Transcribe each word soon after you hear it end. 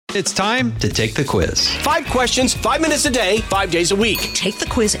It's time to take the quiz. 5 questions, 5 minutes a day, 5 days a week. Take the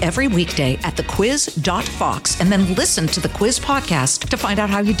quiz every weekday at thequiz.fox and then listen to the quiz podcast to find out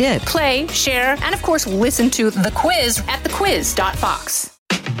how you did. Play, share, and of course, listen to the quiz at thequiz.fox.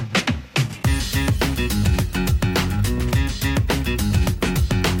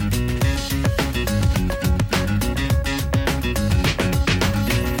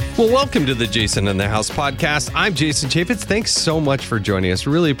 Well, welcome to the Jason in the House podcast. I'm Jason Chaffetz. Thanks so much for joining us.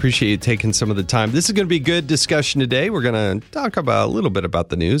 Really appreciate you taking some of the time. This is going to be a good discussion today. We're going to talk about a little bit about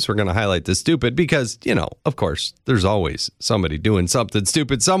the news. We're going to highlight the stupid because, of course, there's always somebody doing something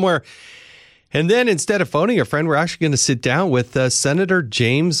stupid somewhere. And then instead of phoning a friend, we're actually going to sit down with Senator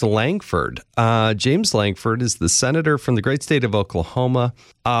James Lankford. James Lankford is the senator from the great state of Oklahoma.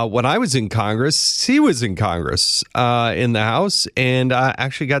 When I was in Congress, he was in Congress in the House, and I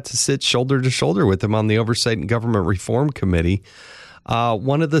actually got to sit shoulder to shoulder with him on the Oversight and Government Reform Committee.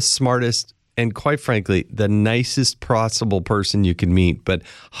 One of the smartest and, quite frankly, the nicest possible person you can meet, but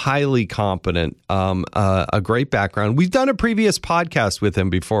highly competent, a great background. We've done a previous podcast with him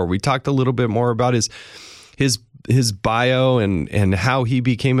before. We talked a little bit more about his bio and how he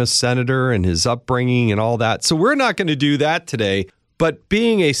became a senator and his upbringing and all that. So we're not going to do that today. But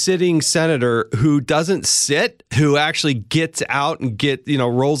being a sitting senator who doesn't sit, who actually gets out and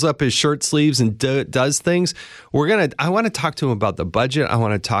rolls up his shirt sleeves and does things, I want to talk to him about the budget. I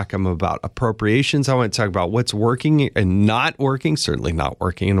want to talk to him about appropriations. I want to talk about what's working and not working, certainly not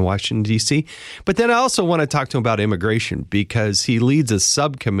working in Washington, D.C. But then I also want to talk to him about immigration because he leads a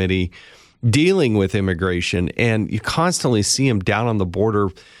subcommittee dealing with immigration, and you constantly see him down on the border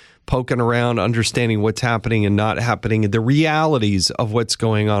poking around, understanding what's happening and not happening, and the realities of what's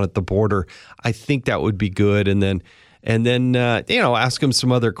going on at the border. I think that would be good. And then ask him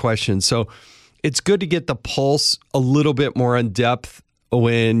some other questions. So it's good to get the pulse a little bit more in depth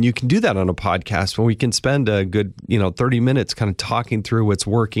when you can do that on a podcast, when we can spend a good, 30 minutes kind of talking through what's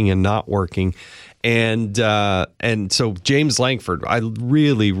working and not working. And so James Lankford, I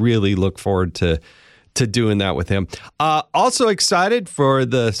really, really look forward to doing that with him. Also excited for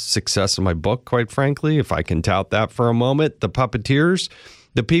the success of my book, quite frankly, if I can tout that for a moment. The Puppeteers,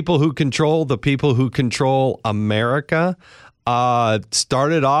 the people who control America,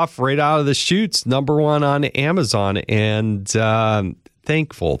 started off right out of the chutes, #1 on Amazon, and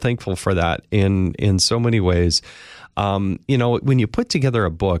thankful for that in so many ways. When you put together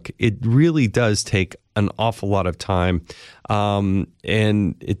a book, it really does take an awful lot of time. And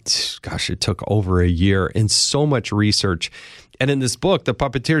it took over a year and so much research. And in this book, The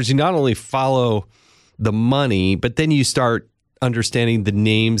Puppeteers, you not only follow the money, but then you start understanding the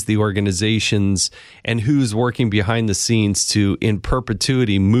names, the organizations, and who's working behind the scenes to, in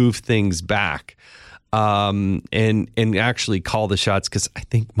perpetuity, move things back. And actually call the shots, because I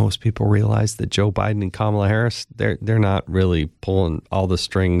think most people realize that Joe Biden and Kamala Harris, they're not really pulling all the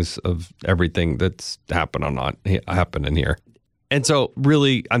strings of everything that's happening here. And so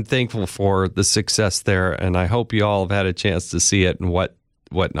really, I'm thankful for the success there, and I hope you all have had a chance to see it and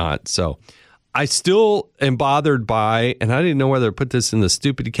whatnot. So I still am bothered by, and I didn't know whether to put this in the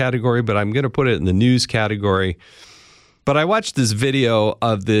stupid category, but I'm going to put it in the news category. But I watched this video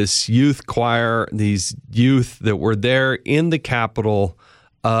of this youth choir, these youth that were there in the Capitol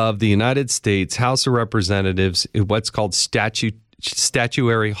of the United States, House of Representatives, in what's called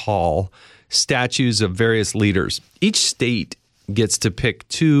Statuary Hall, statues of various leaders. Each state gets to pick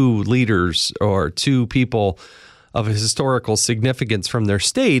 2 leaders or 2 people of historical significance from their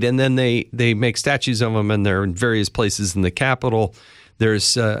state, and then they make statues of them, and they're in various places in the Capitol.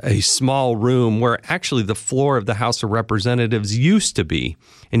 There's a small room where actually the floor of the House of Representatives used to be.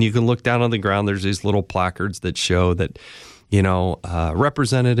 And you can look down on the ground. There's these little placards that show that,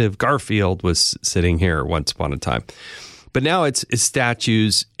 Representative Garfield was sitting here once upon a time. But now it's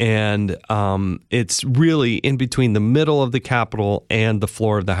statues, and it's really in between the middle of the Capitol and the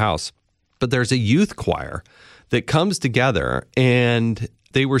floor of the House. But there's a youth choir that comes together, and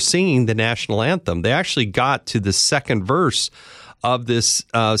they were singing the national anthem. They actually got to the second verse of this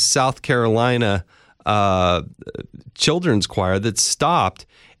South Carolina children's choir that stopped.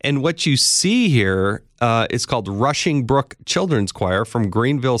 And what you see here is called Rushing Brook Children's Choir from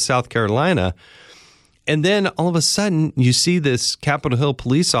Greenville, South Carolina. And then all of a sudden, you see this Capitol Hill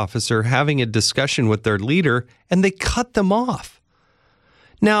police officer having a discussion with their leader, and they cut them off.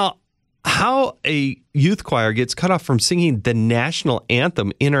 Now, how a youth choir gets cut off from singing the national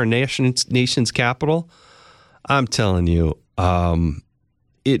anthem in our nation's capital, I'm telling you,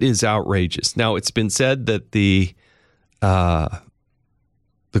 it is outrageous. Now, it's been said that the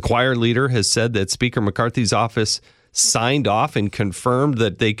choir leader has said that Speaker McCarthy's office signed off and confirmed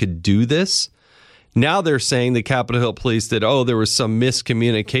that they could do this. Now they're saying the Capitol Hill police that, there was some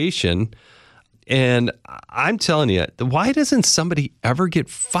miscommunication. And I'm telling you, why doesn't somebody ever get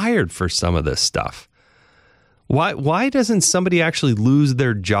fired for some of this stuff? Why doesn't somebody actually lose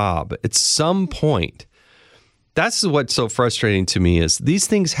their job at some point? That's what's so frustrating to me is these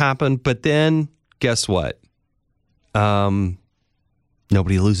things happen, but then guess what?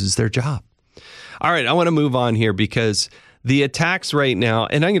 Nobody loses their job. All right, I want to move on here because the attacks right now,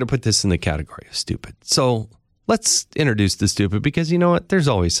 and I'm going to put this in the category of stupid. So let's introduce the stupid because you know what? There's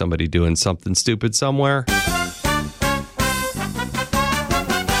always somebody doing something stupid somewhere.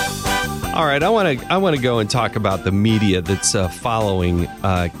 All right, I want to go and talk about the media that's following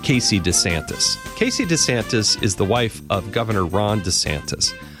Casey DeSantis. Casey DeSantis is the wife of Governor Ron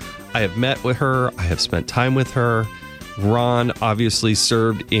DeSantis. I have met with her. I have spent time with her. Ron obviously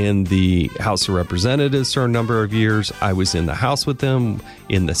served in the House of Representatives for a number of years. I was in the House with him,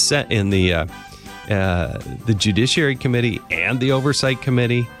 in the Judiciary Committee and the Oversight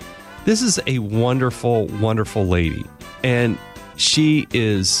Committee. This is a wonderful, wonderful lady, and she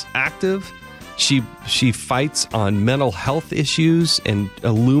is active. She fights on mental health issues and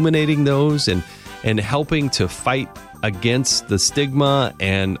illuminating those and helping to fight against the stigma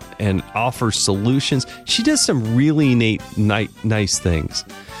and offer solutions. She does some really nice things.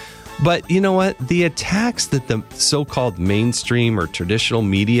 But you know what? The attacks that the so-called mainstream or traditional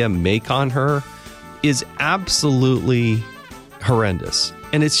media make on her is absolutely horrendous.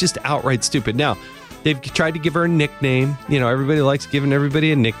 And it's just outright stupid. Now, they've tried to give her a nickname. You know, everybody likes giving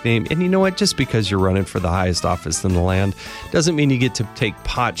everybody a nickname. And you know what? Just because you're running for the highest office in the land doesn't mean you get to take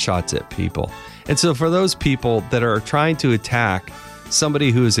pot shots at people. And so for those people that are trying to attack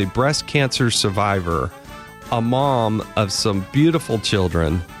somebody who is a breast cancer survivor, a mom of some beautiful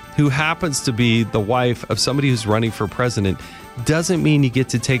children, who happens to be the wife of somebody who's running for president, doesn't mean you get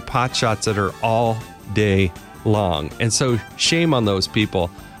to take pot shots at her all day long. And so shame on those people.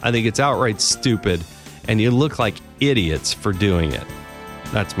 I think it's outright stupid, and you look like idiots for doing it.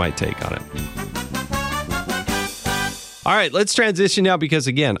 That's my take on it. All right, let's transition now because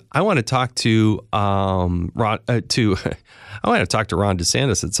again, I want to talk to Ron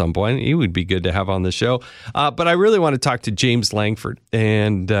DeSantis at some point. He would be good to have on the show. But I really want to talk to James Lankford,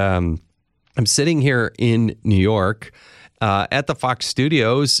 and I'm sitting here in New York at the Fox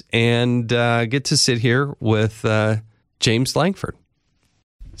Studios, and get to sit here with James Lankford.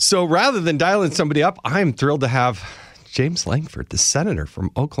 So rather than dialing somebody up, I'm thrilled to have James Lankford, the senator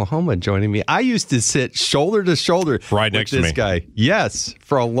from Oklahoma, joining me. I used to sit shoulder to shoulder right with next to this me. guy. Yes,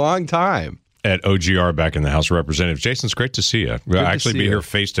 for a long time. At OGR back in the House of Representatives. Jason, it's great to see you. We'll actually be here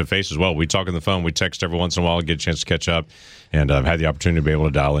face to face as well. We talk on the phone. We text every once in a while, get a chance to catch up. And I've had the opportunity to be able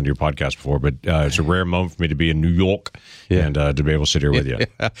to dial into your podcast before. But it's a rare moment for me to be in New York and to be able to sit here with you.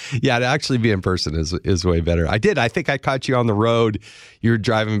 Yeah, to actually be in person is way better. I think I caught you on the road. You were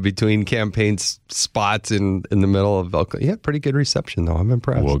driving between campaign spots in the middle of Oklahoma. Yeah, pretty good reception, though. I'm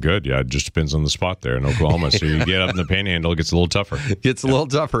impressed. Well, good. Yeah, it just depends on the spot there in Oklahoma. So you get up in the panhandle, it gets a little tougher. Gets a little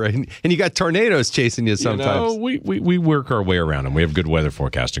tougher. And you got tornadoes chasing you sometimes. We work our way around them. We have good weather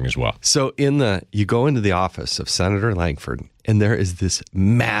forecasting as well. So you go into the office of Senator Lankford, and there is this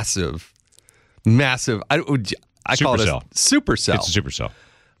massive, I call it a supercell. It's a supercell.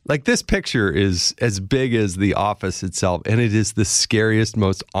 Like this picture is as big as the office itself, and it is the scariest,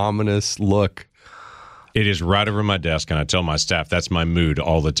 most ominous look. It is right over my desk, and I tell my staff that's my mood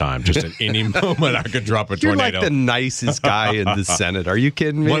all the time. Just at any moment, I could drop a tornado. You're like the nicest guy in the Senate. Are you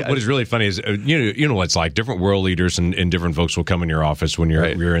kidding me? What is really funny is, you know what it's like. Different world leaders and different folks will come in your office when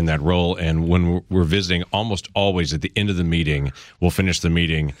you're in that role. And when we're visiting, almost always at the end of the meeting, we'll finish the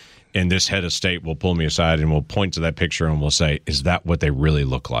meeting, and this head of state will pull me aside and we'll point to that picture and we'll say, is that what they really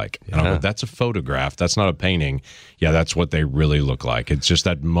look like? Yeah. And I'll go, that's a photograph. That's not a painting. Yeah, that's what they really look like. It's just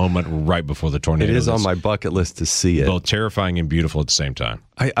that moment right before the tornado. It is on my bucket list to see it. Both terrifying and beautiful at the same time.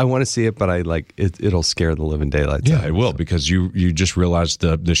 I want to see it, but it'll scare the living daylights out of me. It will, because you just realize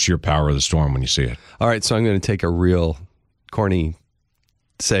the sheer power of the storm when you see it. All right, so I'm going to take a real corny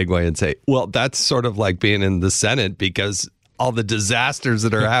segue and say, well, that's sort of like being in the Senate because all the disasters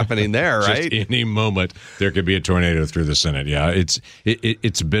that are happening there, right? Just any moment there could be a tornado through the Senate. Yeah,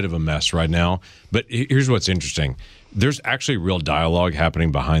 it's a bit of a mess right now. But here's what's interesting. there's actually real dialogue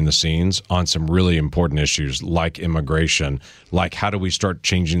happening behind the scenes on some really important issues like immigration, like how do we start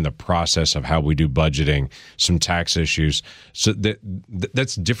changing the process of how we do budgeting, some tax issues. So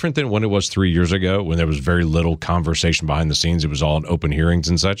that's different than when it was 3 years ago when there was very little conversation behind the scenes. It was all in open hearings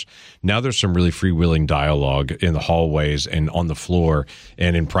and such. Now there's some really freewheeling dialogue in the hallways and on the floor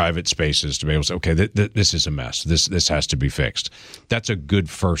and in private spaces to be able to say, okay, this is a mess. This has to be fixed. That's a good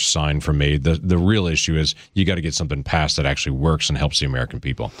first sign for me. The real issue is you got to get something passed that actually works and helps the American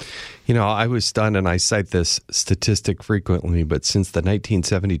people. You know, I was stunned, and I cite this statistic frequently, but since the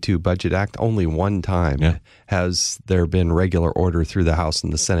 1972 Budget Act, only one time has there been regular order through the House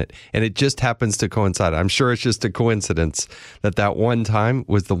and the Senate. And it just happens to coincide. I'm sure it's just a coincidence that one time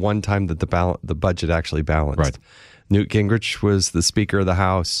was the one time that the budget actually balanced. Right. Newt Gingrich was the Speaker of the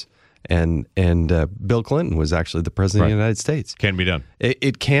House, and Bill Clinton was actually the President of the United States. Can be done.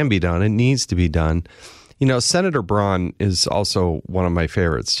 It can be done. It needs to be done. You know, Senator Braun is also one of my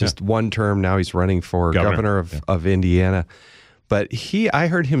favorites. Just one term. Now he's running for governor of Indiana. But I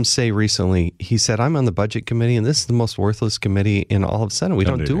heard him say recently, he said, I'm on the budget committee, and this is the most worthless committee in all of Senate. We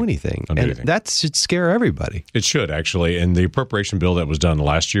don't do anything. That should scare everybody. It should, actually. And the appropriation bill that was done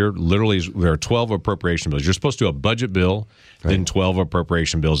last year, literally, there are 12 appropriation bills. You're supposed to do a budget bill, then 12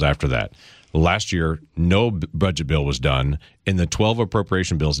 appropriation bills after that. Last year, no budget bill was done, and the 12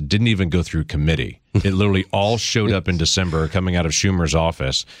 appropriation bills didn't even go through committee. It literally all showed up in December coming out of Schumer's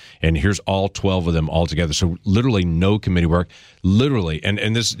office, and here's all 12 of them all together. So literally no committee work. Literally,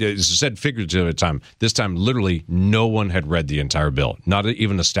 and this is said figuratively at the time. This time, literally, no one had read the entire bill. Not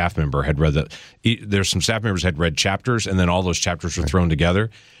even a staff member had read that. There's some staff members had read chapters, and then all those chapters were thrown together.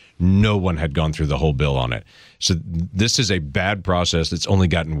 No one had gone through the whole bill on it. So this is a bad process that's only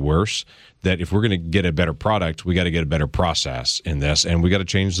gotten worse, that if we're going to get a better product, we got to get a better process in this, and we got to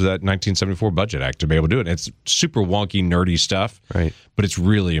change that 1974 Budget Act to be able to do it. It's super wonky, nerdy stuff, right? But it's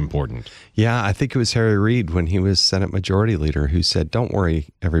really important. Yeah, I think it was Harry Reid when he was Senate Majority Leader who said, don't worry,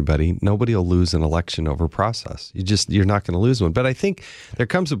 everybody, nobody will lose an election over process. You're not going to lose one. But I think there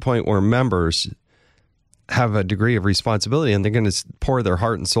comes a point where members have a degree of responsibility, and they're going to pour their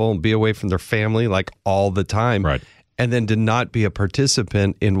heart and soul and be away from their family like all the time. Right. And then to not be a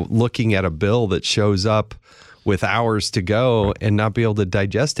participant in looking at a bill that shows up with hours to go and not be able to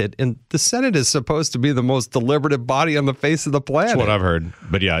digest it. And the Senate is supposed to be the most deliberative body on the face of the planet. That's what I've heard.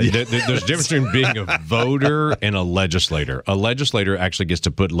 But yeah, there's a difference between being a voter and a legislator. A legislator actually gets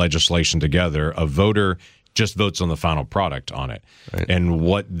to put legislation together. A voter just votes on the final product on it. Right. And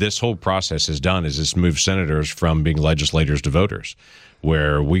what this whole process has done is it's moved senators from being legislators to voters,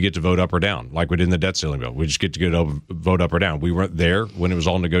 where we get to vote up or down, like we did in the debt ceiling bill. We just get to vote up or down. We weren't there when it was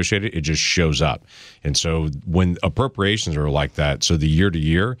all negotiated. It just shows up. And so when appropriations are like that, so the year to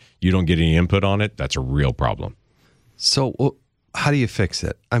year, you don't get any input on it, that's a real problem. So how do you fix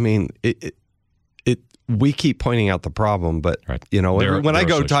it? I mean, we keep pointing out the problem, but when I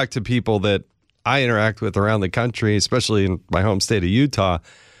go talk to people that I interact with around the country, especially in my home state of Utah,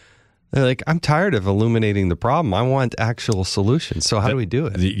 they're like, I'm tired of illuminating the problem. I want actual solutions. So how do we do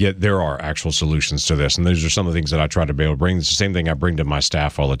it? Yeah, there are actual solutions to this. And these are some of the things that I try to be able to bring. It's the same thing I bring to my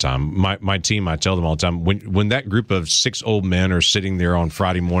staff all the time. My team, I tell them all the time, when that group of 6 old men are sitting there on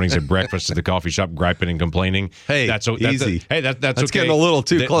Friday mornings at breakfast at the coffee shop, griping and complaining, that's easy. That's okay. getting a little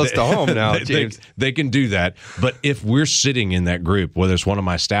too close to home now, James. They can do that. But if we're sitting in that group, whether it's one of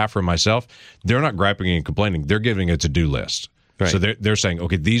my staff or myself, they're not griping and complaining. They're giving a to-do list. Right. So they're saying,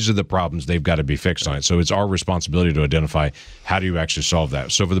 okay, these are the problems. They've got to be fixed on it. So it's our responsibility to identify how do you actually solve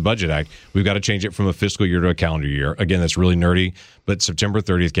that. So for the Budget Act, we've got to change it from a fiscal year to a calendar year. Again, that's really nerdy, but September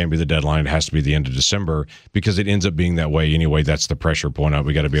 30th can't be the deadline. It has to be the end of December because it ends up being that way anyway. That's the pressure point out.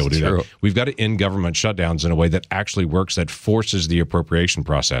 We got to be able to do that. We've got to end government shutdowns in a way that actually works, that forces the appropriation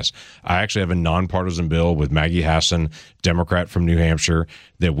process. I actually have a nonpartisan bill with Maggie Hassan, Democrat from New Hampshire,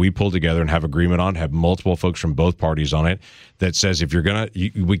 that we pulled together and have agreement on, have multiple folks from both parties on it, that says if you're going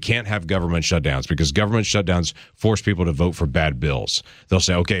to, we can't have government shutdowns because government shutdowns force people to vote for bad bills. They'll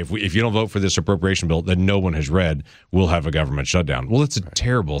say, okay, if you don't vote for this appropriation bill that no one has read, we'll have a government shutdown. Well, it's a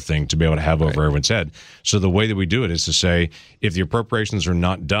terrible thing to be able to have over everyone's head. So the way that we do it is to say, if the appropriations are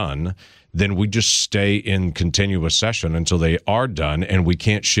not done, then we just stay in continuous session until they are done, and we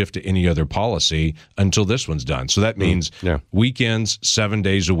can't shift to any other policy until this one's done. So that means weekends, 7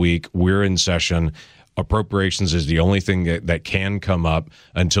 days a week, we're in session. Appropriations is the only thing that can come up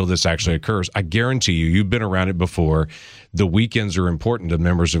until this actually occurs. I guarantee you've been around it before. The weekends are important to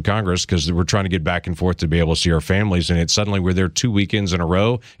members of Congress because we're trying to get back and forth to be able to see our families, and it's suddenly we're there 2 weekends in a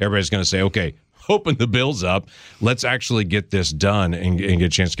row. Everybody's going to say, okay, open the bills up. Let's actually get this done and get a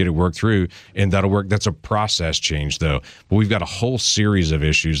chance to get it worked through, and that'll work. That's a process change, though. But we've got a whole series of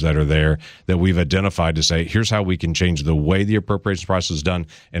issues that are there that we've identified to say, here's how we can change the way the appropriations process is done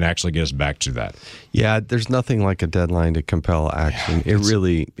and actually get us back to that. Yeah, there's nothing like a deadline to compel action.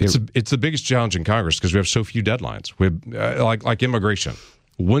 It's the biggest challenge in Congress because we have so few deadlines. We have, like immigration.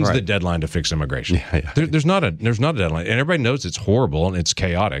 When's the deadline to fix immigration? There's not a deadline, and everybody knows it's horrible and it's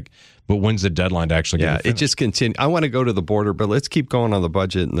chaotic. But when's the deadline to actually get it finished? It just continues. I want to go to the border, but let's keep going on the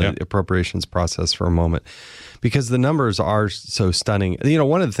budget and the appropriations process for a moment, because the numbers are so stunning.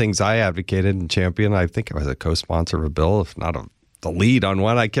 One of the things I advocated and championed, I think I was a co-sponsor of a bill, if not the lead on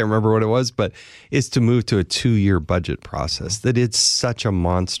one, I can't remember what it was, but is to move to a 2-year budget process. That it's such a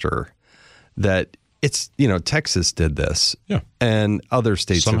monster that it's, Texas did this, and other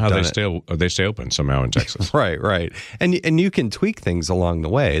states somehow have done they stay open somehow in Texas. Right. And you can tweak things along the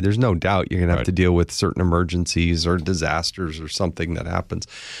way. There's no doubt you're going to have to deal with certain emergencies or disasters or something that happens.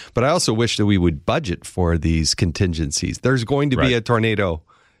 But I also wish that we would budget for these contingencies. There's going to be a tornado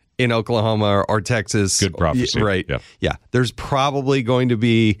in Oklahoma or Texas. Good prophecy. Right. Yeah. There's probably going to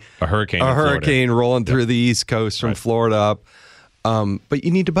be a hurricane rolling through the East Coast from Florida up. But you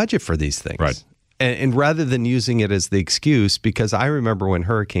need to budget for these things. Right. And rather than using it as the excuse, because I remember when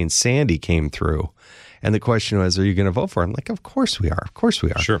Hurricane Sandy came through and the question was, are you going to vote for it? I'm like, of course we are. Of course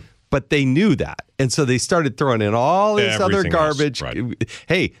we are. Sure. But they knew that. And so they started throwing in all this other garbage.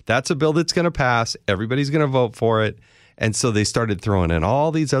 Hey, that's a bill that's going to pass. Everybody's going to vote for it. And so they started throwing in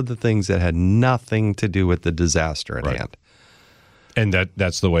all these other things that had nothing to do with the disaster at hand. And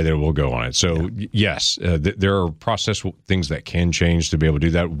that's the way that we'll go on it. So, yes, there are process things that can change to be able to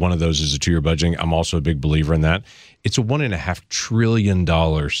do that. One of those is a 2-year budgeting. I'm also a big believer in that. It's a $1.5 trillion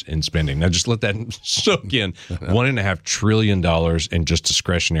in spending. Now, just let that soak in. $1.5 trillion in just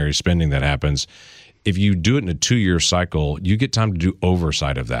discretionary spending that happens. If you do it in a 2-year cycle, you get time to do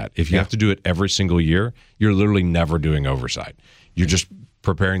oversight of that. If you have to do it every single year, you're literally never doing oversight. You're just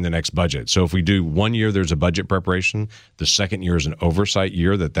preparing the next budget. So if we do 1 year, there's a budget preparation. The second year is an oversight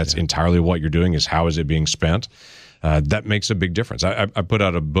year. That's entirely what you're doing is how is it being spent. That makes a big difference. I put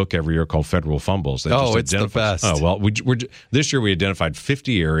out a book every year called Federal Fumbles. It's the best. Oh, well, this year we identified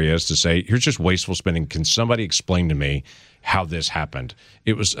 50 areas to say, here's just wasteful spending. Can somebody explain to me how this happened?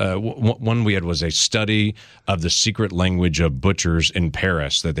 It was one we had was a study of the secret language of butchers in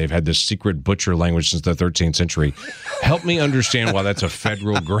Paris, that they've had this secret butcher language since the 13th century. Help me understand why that's a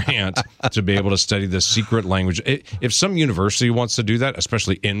federal grant to be able to study the secret language. If some university wants to do that,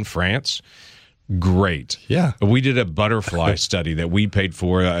 especially in France, great. Yeah. We did a butterfly study that we paid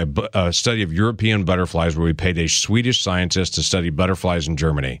for, a study of European butterflies where we paid a Swedish scientist to study butterflies in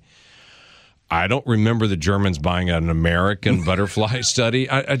Germany. I don't remember the Germans buying an American butterfly study.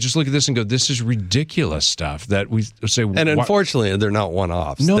 I just look at this and go, this is ridiculous stuff that we say. And unfortunately, they're not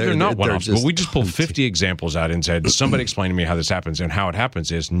one-offs. No, they're not one-offs. But we just pulled 50 examples out and said, somebody explain to me how this happens. And how it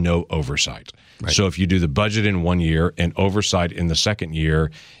happens is no oversight. Right. So if you do the budget in 1 year and oversight in the second year,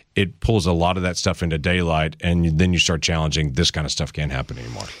 it pulls a lot of that stuff into daylight, and then you start challenging this kind of stuff can't happen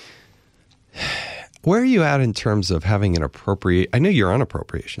anymore. Where are you at in terms of having an appropriate? I know you're on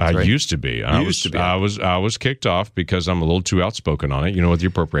appropriations. I right? used to be. I was kicked off because I'm a little too outspoken on it. You know what the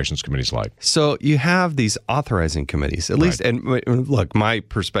appropriations committee's like. So you have these authorizing committees, at least. And look, my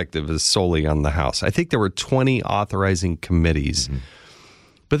perspective is solely on the House. I think there were 20 authorizing committees. Mm-hmm.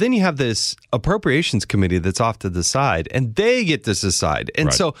 But then you have this appropriations committee that's off to the side, and they get to decide.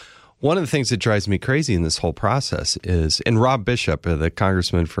 And so one of the things that drives me crazy in this whole process is, and Rob Bishop, the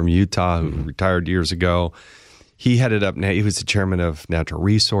congressman from Utah who retired years ago, he headed up, he was the chairman of Natural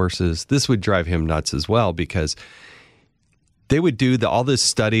Resources. This would drive him nuts as well, because they would do all this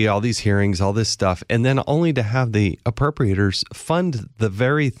study, all these hearings, all this stuff, and then only to have the appropriators fund the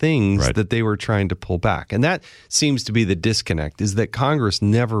very things that they were trying to pull back. And that seems to be the disconnect, is that Congress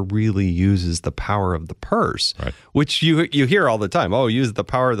never really uses the power of the purse, which you hear all the time. Oh, use the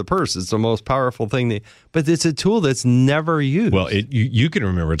power of the purse. It's the most powerful thing. But it's a tool that's never used. Well, you can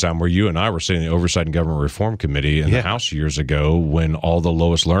remember a time where you and I were sitting in the Oversight and Government Reform Committee in the House years ago when all the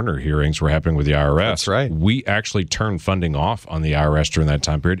lowest learner hearings were happening with the IRS. That's right. We actually turned funding off on the IRS during that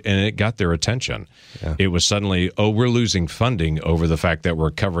time period, and it got their attention. Yeah. It was suddenly, we're losing funding over the fact that we're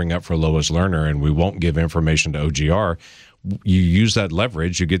covering up for lowest learner and we won't give information to OGR. You use that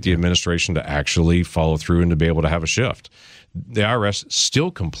leverage, you get the administration to actually follow through and to be able to have a shift. The IRS still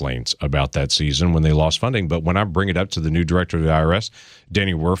complains about that season when they lost funding, but when I bring it up to the new director of the IRS,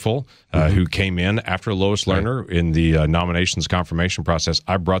 Danny Werfel, who came in after lowest learner in the nominations confirmation process,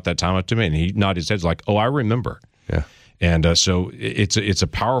 I brought that time up to me, and he nodded his head like, oh, I remember. Yeah. And so it's a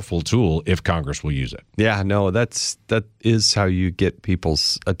powerful tool if Congress will use it. Yeah, no, that is how you get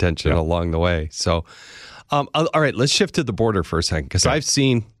people's attention along the way. So, all right, let's shift to the border for a second, because I've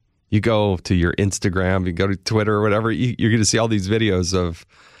seen, you go to your Instagram, you go to Twitter or whatever, you're going to see all these videos of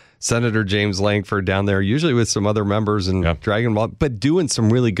Senator James Lankford down there, usually with some other members and dragging them out, but doing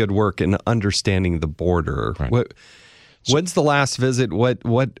some really good work in understanding the border. Right. When's the last visit? What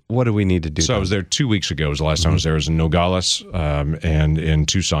do we need to do? So I was there 2 weeks ago. Was the last time I was there. It was in Nogales and in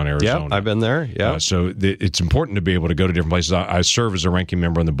Tucson, Arizona. Yeah, I've been there. Yeah. So it's important to be able to go to different places. I serve as a ranking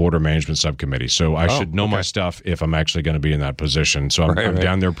member on the Border Management Subcommittee, so I should know my stuff if I'm actually going to be in that position. So I'm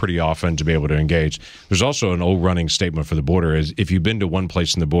down there pretty often to be able to engage. There's also an old running statement for the border is if you've been to one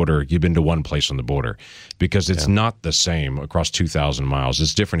place in the border, you've been to one place on the border, because it's not the same across 2,000 miles.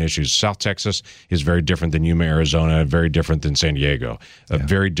 It's different issues. South Texas is very different than Yuma, Arizona, very different than San Diego.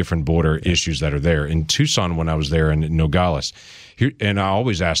 Very different border issues that are there. In Tucson, when I was there in Nogales, and I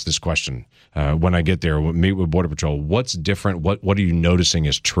always ask this question when I get there, meet with Border Patrol, what's different? What are you noticing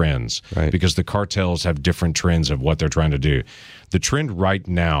as trends? Right. Because the cartels have different trends of what they're trying to do. The trend right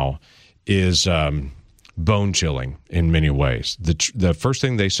now is bone-chilling in many ways. The first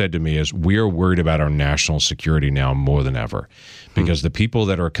thing they said to me is, we are worried about our national security now more than ever, because the people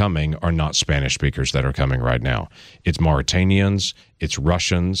that are coming are not Spanish speakers that are coming right now. It's Mauritanians, it's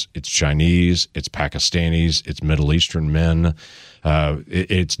Russians, it's Chinese, it's Pakistanis, it's Middle Eastern men.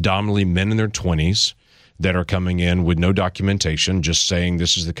 It's dominantly men in their 20s that are coming in with no documentation, just saying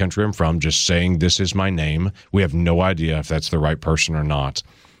this is the country I'm from, just saying this is my name. We have no idea if that's the right person or not.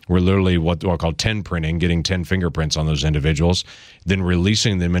 We're literally what I call 10 printing, getting 10 fingerprints on those individuals, then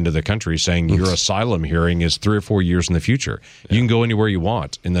releasing them into the country saying your asylum hearing is 3 or 4 years in the future. You can go anywhere you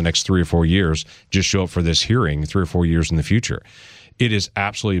want in the next 3 or 4 years. Just show up for this hearing 3 or 4 years in the future. It is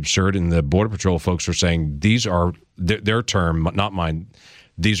absolutely absurd. And the Border Patrol folks are saying these are their term, not mine.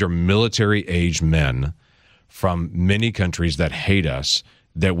 These are military-age men from many countries that hate us,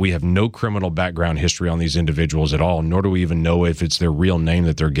 that we have no criminal background history on these individuals at all, nor do we even know if it's their real name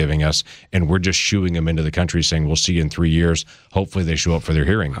that they're giving us, and we're just shooing them into the country saying, we'll see you in 3 years. Hopefully they show up for their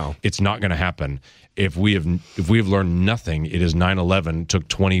hearing. Wow. It's not going to happen. If we have learned nothing, it is 9/11 took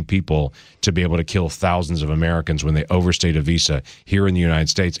 20 people to be able to kill thousands of Americans when they overstayed a visa here in the United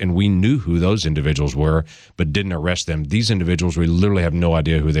States, and we knew who those individuals were, but didn't arrest them. These individuals, we literally have no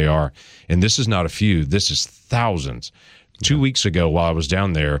idea who they are, and this is not a few. This is thousands. 2 weeks ago, while I was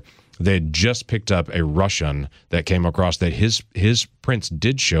down there, they had just picked up a Russian that came across that his prints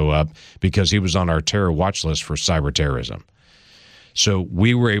did show up because he was on our terror watch list for cyber terrorism. So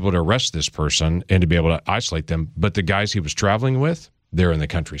we were able to arrest this person and to be able to isolate them. But the guys he was traveling with, they're in the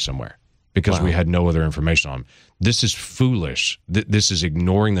country somewhere because we had no other information on them. This is foolish. This is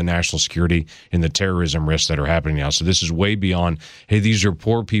ignoring the national security and the terrorism risks that are happening now. So this is way beyond, hey, these are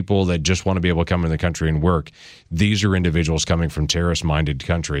poor people that just want to be able to come in the country and work. These are individuals coming from terrorist-minded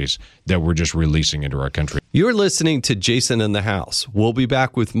countries that we're just releasing into our country. You're listening to Jason in the House. We'll be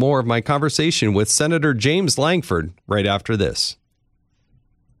back with more of my conversation with Senator James Lankford right after this.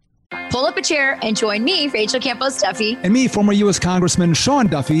 Pull up a chair and join me, Rachel Campos Duffy, and me, former U.S. Congressman Sean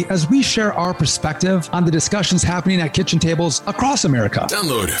Duffy, as we share our perspective on the discussions happening at kitchen tables across America.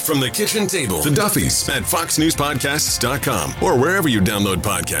 Download From the Kitchen Table, The Duffys, at foxnewspodcasts.com or wherever you download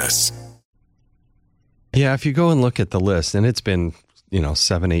podcasts. Yeah, if you go and look at the list, and it's been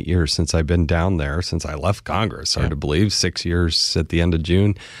 7-8 years since I've been down there, since I left Congress, hard to believe, 6 years at the end of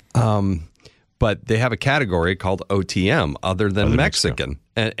June. But they have a category called OTM, other than Mexican.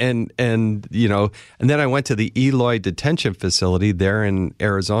 And then I went to the Eloy detention facility there in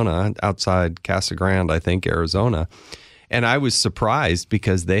Arizona, outside Casa Grande, I think, Arizona. And I was surprised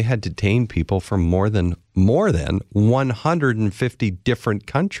because they had detained people from more than 150 different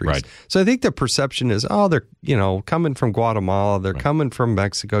countries. Right. So I think the perception is, they're coming from Guatemala, they're coming from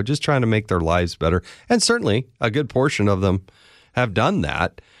Mexico, just trying to make their lives better. And certainly a good portion of them have done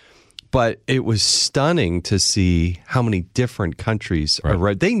that. But it was stunning to see how many different countries are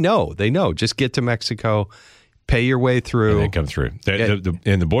right. They know. Just get to Mexico, pay your way through. And they come through.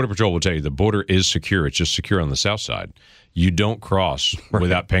 And the Border Patrol will tell you the border is secure. It's just secure on the south side. You don't cross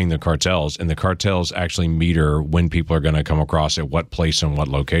without paying the cartels, and the cartels actually meter when people are going to come across at what place and what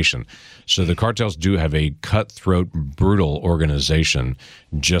location. So the cartels do have a cutthroat, brutal organization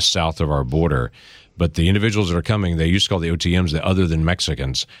just south of our border. But the individuals that are coming, they used to call the OTMs, the other than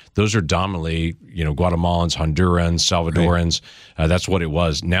Mexicans. Those are dominantly, Guatemalans, Hondurans, Salvadorans. Right. That's what it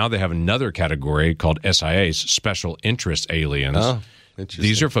was. Now they have another category called SIAs, Special Interest Aliens.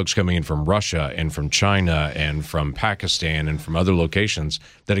 These are folks coming in from Russia and from China and from Pakistan and from other locations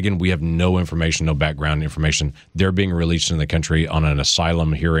that, again, we have no information, no background information. They're being released in the country on an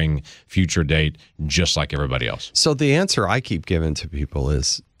asylum hearing future date, just like everybody else. So the answer I keep giving to people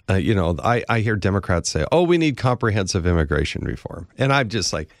is, I hear Democrats say, oh, we need comprehensive immigration reform. And I'm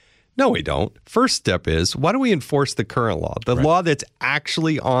just like, no, we don't. First step is, why don't we enforce the current law, the law that's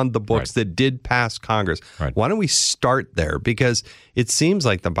actually on the books that did pass Congress? Why don't we start there? Because it seems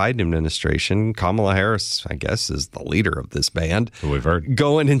like the Biden administration, Kamala Harris, I guess, is the leader of this band, who we've heard,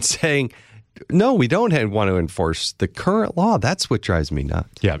 going and saying, no, we don't want to enforce the current law. That's what drives me nuts.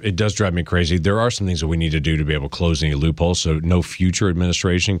 Yeah, it does drive me crazy. There are some things that we need to do to be able to close any loopholes so no future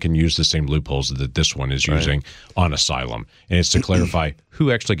administration can use the same loopholes that this one is using on asylum. And it's to clarify who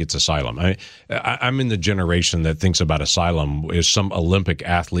actually gets asylum. I'm in the generation that thinks about asylum as some Olympic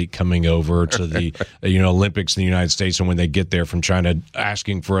athlete coming over to the Olympics in the United States, and when they get there from China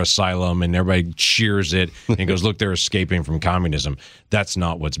asking for asylum and everybody cheers it and goes, look, they're escaping from communism. That's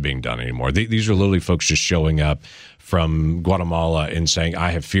not what's being done anymore. These are literally folks just showing up from Guatemala and saying,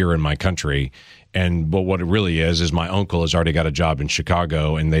 I have fear in my country. But what it really is my uncle has already got a job in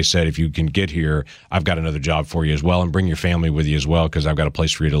Chicago, and they said, if you can get here, I've got another job for you as well, and bring your family with you as well, because I've got a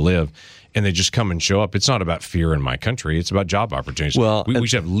place for you to live. And they just come and show up. It's not about fear in my country. It's about job opportunities. Well, we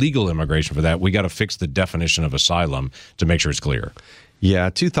should have legal immigration for that. We got to fix the definition of asylum to make sure it's clear.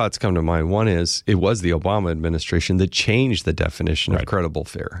 Yeah, two thoughts come to mind. One is it was the Obama administration that changed the definition of credible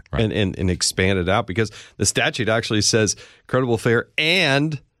fear and expanded out, because the statute actually says credible fear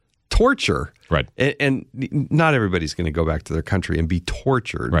and torture. Right. And not everybody's going to go back to their country and be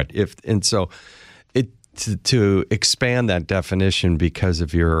tortured. Right. So to expand that definition because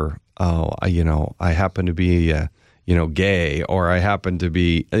of your, I happen to be gay, or I happen to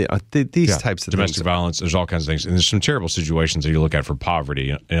be these types of domestic things. violence. There's all kinds of things, and there's some terrible situations that you look at for poverty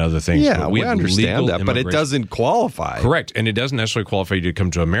and other things. Yeah, but we understand that, but it doesn't qualify. Correct, and it doesn't necessarily qualify you to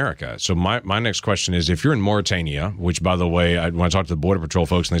come to America. So my next question is, if you're in Mauritania, which, by the way, when I talked to the Border Patrol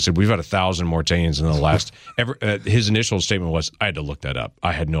folks, and they said we've had 1,000 Mauritanians in the last. His initial statement was, I had to look that up.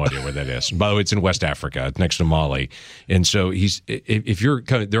 I had no idea where that is. By the way, it's in West Africa. It's next to Mali, and so if you're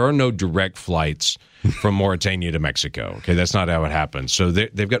there are no direct flights from Mauritania to Mexico. Okay, that's not how it happens. So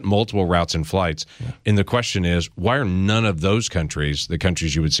they've got multiple routes and flights. Yeah. And the question is, why are none of those countries the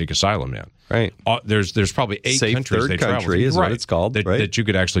countries you would seek asylum in? Right. There's probably 8 Safe countries third country is what it's called, that you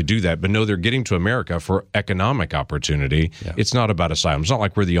could actually do that. But no, they're getting to America for economic opportunity. Yeah. It's not about asylum. It's not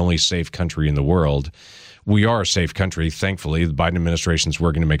like we're the only safe country in the world. We are a safe country, thankfully. The Biden administration is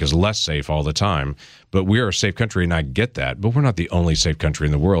working to make us less safe all the time. But we are a safe country, and I get that. But we're not the only safe country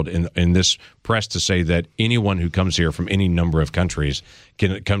in the world. In this press to say that anyone who comes here from any number of countries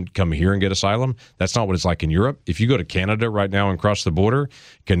can come here and get asylum, that's not what it's like in Europe. If you go to Canada right now and cross the border,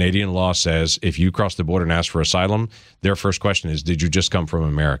 Canadian law says if you cross the border and ask for asylum, their first question is, did you just come from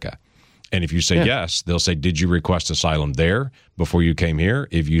America? And if you say yes, they'll say, did you request asylum there before you came here?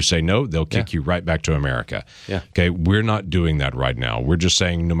 If you say no, they'll kick you right back to America. Yeah. Okay, we're not doing that right now. We're just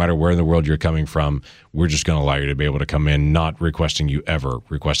saying no matter where in the world you're coming from, we're just going to allow you to be able to come in, not requesting you ever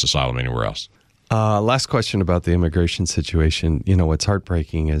request asylum anywhere else. Last question about the immigration situation. What's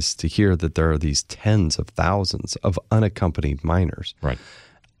heartbreaking is to hear that there are these tens of thousands of unaccompanied minors. Right.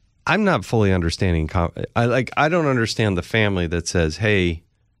 I'm not fully understanding. I don't understand the family that says, hey,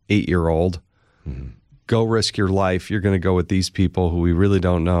 8-year-old, go risk your life. You're going to go with these people who we really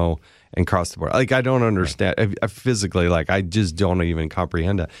don't know and cross the border. I don't understand. Right. I physically, I just don't even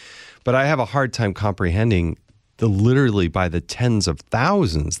comprehend it. But I have a hard time comprehending literally by the tens of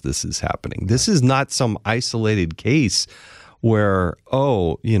thousands this is happening. This is not some isolated case where,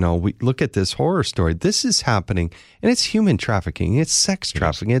 we look at this horror story. This is happening, and it's human trafficking. It's sex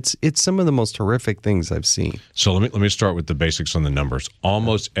trafficking. It's some of the most horrific things I've seen. So let me start with the basics on the numbers.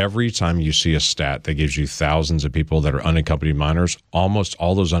 Almost every time you see a stat that gives you thousands of people that are unaccompanied minors, almost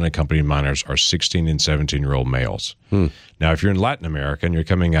all those unaccompanied minors are 16 and 17-year-old males. Now, if you're in Latin America and you're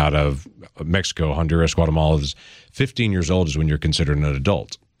coming out of Mexico, Honduras, Guatemala, 15 years old is when you're considered an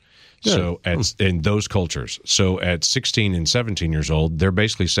adult. So in those cultures, at 16 and 17 years old, they're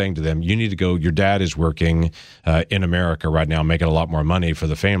basically saying to them, you need to go, your dad is working in America right now, making a lot more money for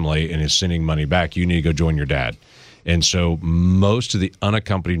the family and is sending money back. You need to go join your dad. And so most of the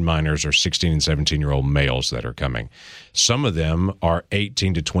unaccompanied minors are 16 and 17-year-old males that are coming. Some of them are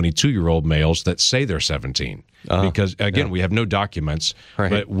 18 to 22-year-old males that say they're 17. Because, again, we have no documents,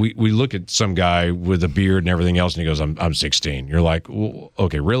 but we look at some guy with a beard and everything else, and he goes, I'm 16. You're like, well,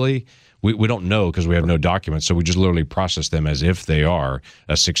 okay, really? We don't know because we have no documents, so we just literally process them as if they are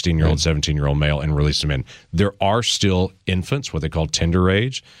a 16-year-old, 17-year-old male and release them in. There are still infants, what they call tender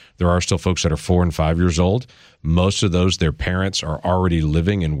age. There are still folks that are 4 and 5 years old. Most of those, their parents are already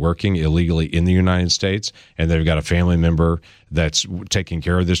living and working illegally in the United States, and they've got a family member that's taking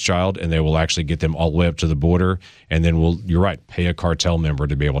care of this child, and they will actually get them all the way up to the border, and then you're right, pay a cartel member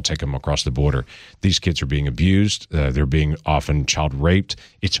to be able to take them across the border. These kids are being abused. They're being often child raped.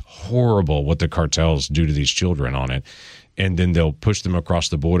 It's horrible what the cartels do to these children on it. And then they'll push them across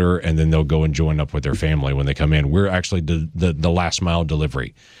the border, and then they'll go and join up with their family when they come in. We're actually the last mile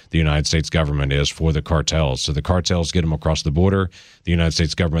delivery. The United States government is for the cartels. So the cartels get them across the border. The United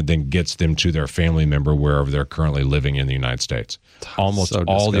States government then gets them to their family member wherever they're currently living in the United States. Almost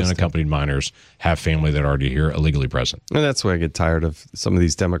all the unaccompanied minors have family that are already here illegally present. And that's why I get tired of some of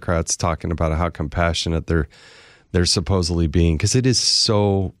these Democrats talking about how compassionate they're supposedly being, because it is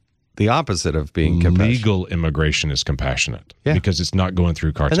so the opposite of being compassionate. Legal immigration is compassionate because it's not going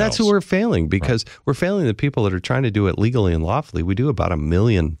through cartels. And that's who we're failing, because we're failing the people that are trying to do it legally and lawfully. We do about 1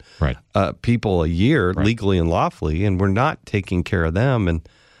 million people a year legally and lawfully, and we're not taking care of them. And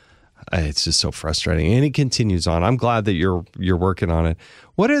it's just so frustrating. And it continues on. I'm glad that you're working on it.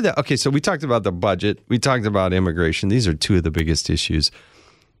 What are okay, so we talked about the budget. We talked about immigration. These are two of the biggest issues.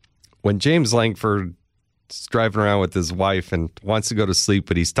 When James Lankford driving around with his wife and wants to go to sleep,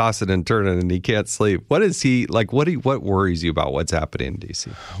 but he's tossing and turning and he can't sleep. What is he like? What worries you about what's happening in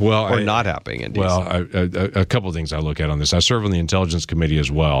D.C.? Not happening in D.C.? Well, a couple of things I look at on this. I serve on the Intelligence Committee as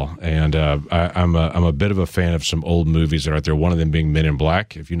well, and I'm a bit of a fan of some old movies that are out there. One of them being Men in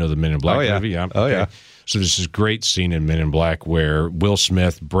Black. If you know the Men in Black movie, yeah. So there's this great scene in Men in Black where Will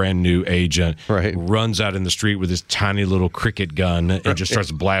Smith, brand new agent, runs out in the street with his tiny little cricket gun and just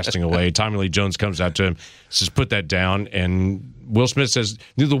starts blasting away. Tommy Lee Jones comes out to him, says, "Put that down." And Will Smith says,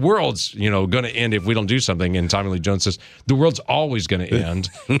 "The world's going to end if we don't do something." And Tommy Lee Jones says, "The world's always going to end,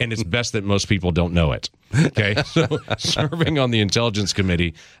 and it's best that most people don't know it." Okay, so serving on the Intelligence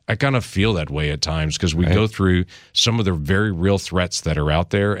Committee, I kind of feel that way at times because we go through some of the very real threats that are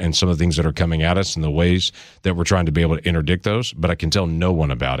out there and some of the things that are coming at us and the ways that we're trying to be able to interdict those. But I can tell no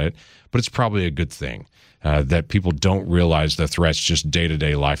one about it. But it's probably a good thing that people don't realize the threats, just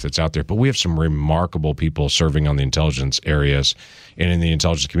day-to-day life that's out there. But we have some remarkable people serving on the intelligence areas and in the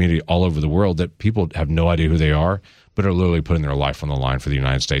intelligence community all over the world that people have no idea who they are, but are literally putting their life on the line for the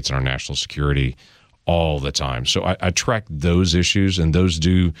United States and our national security all the time. So I track those issues, and those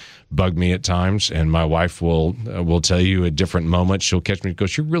do bug me at times. And my wife will tell you at different moments, she'll catch me and go,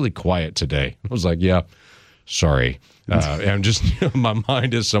 "You're really quiet today." I was like, "Yeah, sorry." I'm just, my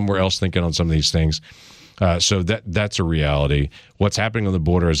mind is somewhere else thinking on some of these things. So that's a reality. What's happening on the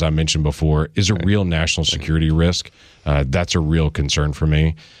border, as I mentioned before, is a real national security risk. That's a real concern for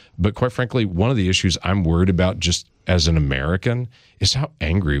me. But quite frankly, one of the issues I'm worried about just as an American is how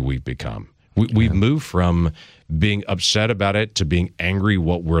angry we've become. We've moved from being upset about it to being angry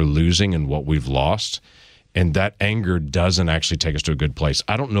what we're losing and what we've lost. And that anger doesn't actually take us to a good place.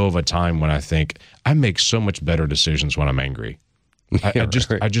 I don't know of a time when I think I make so much better decisions when I'm angry. I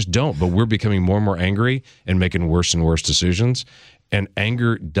just don't. But we're becoming more and more angry and making worse and worse decisions. And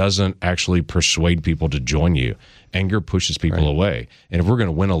anger doesn't actually persuade people to join you. Anger pushes people away. And if we're going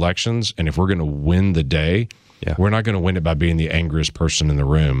to win elections and if we're going to win the day, we're not going to win it by being the angriest person in the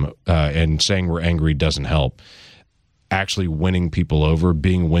room. And saying we're angry doesn't help. Actually winning people over,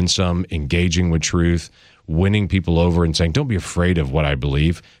 being winsome, engaging with truth, winning people over and saying, "Don't be afraid of what I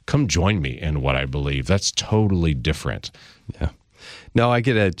believe. Come join me in what I believe." That's totally different. Yeah. No, I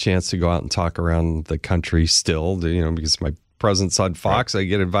get a chance to go out and talk around the country still, because my presence on Fox, I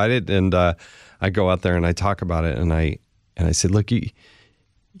get invited, and I go out there and I talk about it. And I said, "Look,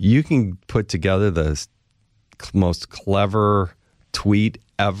 you can put together the most clever tweet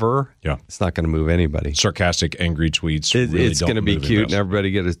ever. Yeah. It's not going to move anybody. Sarcastic, angry tweets. It's going to be cute and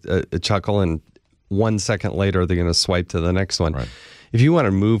everybody get a chuckle, and 1 second later they're going to swipe to the next one. Right. If you want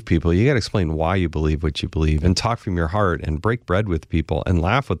to move people, you got to explain why you believe what you believe and talk from your heart and break bread with people and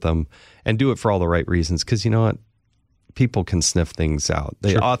laugh with them and do it for all the right reasons. Because you know what? People can sniff things out.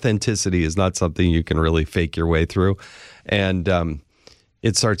 The authenticity is not something you can really fake your way through. And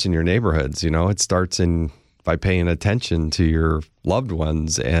it starts in your neighborhoods. It starts by paying attention to your loved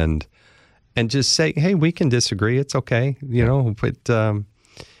ones and just say, "Hey, we can disagree. It's okay." But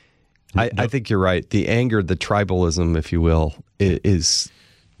I think you're right. The anger, the tribalism, if you will, is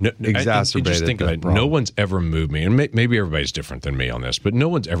exacerbated. Just think about it. No one's ever moved me, and maybe everybody's different than me on this, but no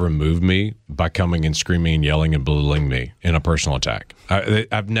one's ever moved me by coming and screaming and yelling and belittling me in a personal attack.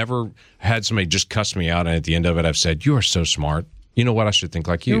 I've never had somebody just cuss me out, and at the end of it, I've said, "You are so smart. you know what, I should think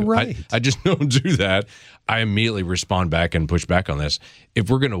like you. You're right. I just don't do that. I immediately respond back and push back on this. If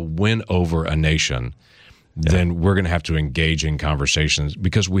we're going to win over a nation, then we're going to have to engage in conversations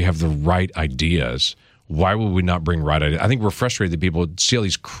because we have the right ideas. Why would we not bring right ideas? I think we're frustrated that people see all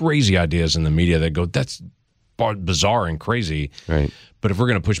these crazy ideas in the media that go, that's bizarre and crazy. Right. But if we're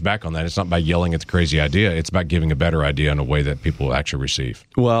going to push back on that, it's not by yelling at the crazy idea. It's about giving a better idea in a way that people will actually receive.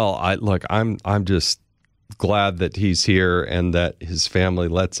 Well, I'm just glad that he's here and that his family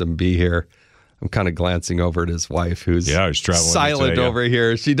lets him be here. I'm kind of glancing over at his wife, who's he's traveling silent today, over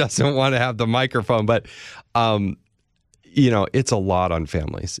here. She doesn't want to have the microphone, but it's a lot on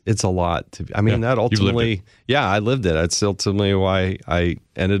families. It's a lot to. I mean, that ultimately, I lived it. That's ultimately why I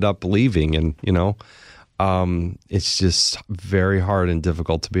ended up leaving, and it's just very hard and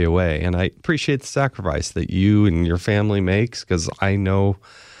difficult to be away. And I appreciate the sacrifice that you and your family makes because I know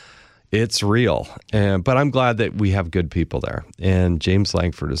it's real. But I'm glad that we have good people there. And James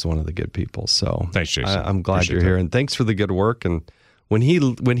Lankford is one of the good people. So thanks, Jason. I'm glad Appreciate you're here. And thanks for the good work. And when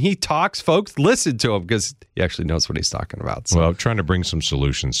he talks, folks, listen to him because he actually knows what he's talking about. So. Well, I'm trying to bring some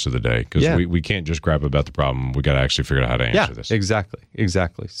solutions to the day because we can't just grab about the problem. We got to actually figure out how to answer this.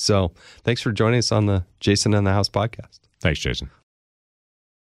 Exactly. So thanks for joining us on the Jason in the House podcast. Thanks, Jason.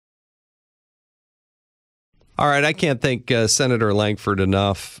 All right, I can't thank Senator Lankford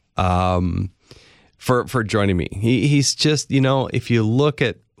enough for joining me. He's just, if you look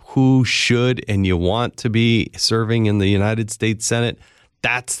at who should and you want to be serving in the United States Senate,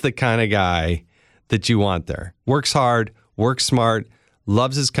 that's the kind of guy that you want there. Works hard, works smart,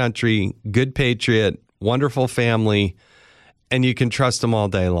 loves his country, good patriot, wonderful family, and you can trust him all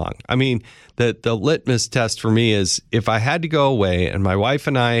day long. I mean, the litmus test for me is if I had to go away and my wife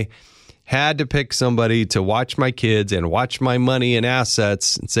and I had to pick somebody to watch my kids and watch my money and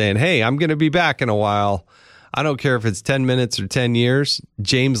assets and saying, hey, I'm going to be back in a while. I don't care if it's 10 minutes or 10 years.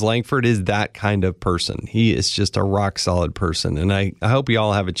 James Lankford is that kind of person. He is just a rock solid person. And I hope you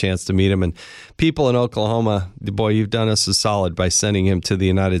all have a chance to meet him. And people in Oklahoma, boy, you've done us a solid by sending him to the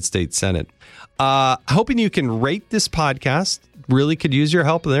United States Senate. Hoping you can rate this podcast. Really could use your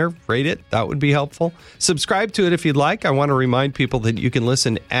help there. Rate it. That would be helpful. Subscribe to it if you'd like. I want to remind people that you can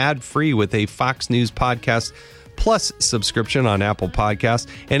listen ad-free with a Fox News Podcast Plus subscription on Apple Podcasts.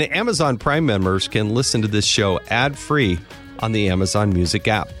 And Amazon Prime members can listen to this show ad-free on the Amazon Music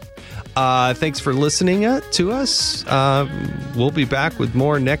app. Thanks for listening to us. We'll be back with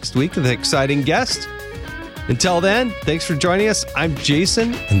more next week with an exciting guest. Until then, thanks for joining us. I'm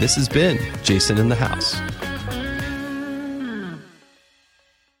Jason, and this has been Jason in the House.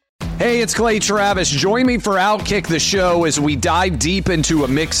 Hey, it's Clay Travis. Join me for Outkick the Show as we dive deep into a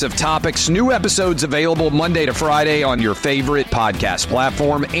mix of topics. New episodes available Monday to Friday on your favorite podcast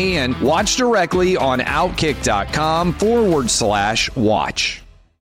platform and watch directly on Outkick.com/watch.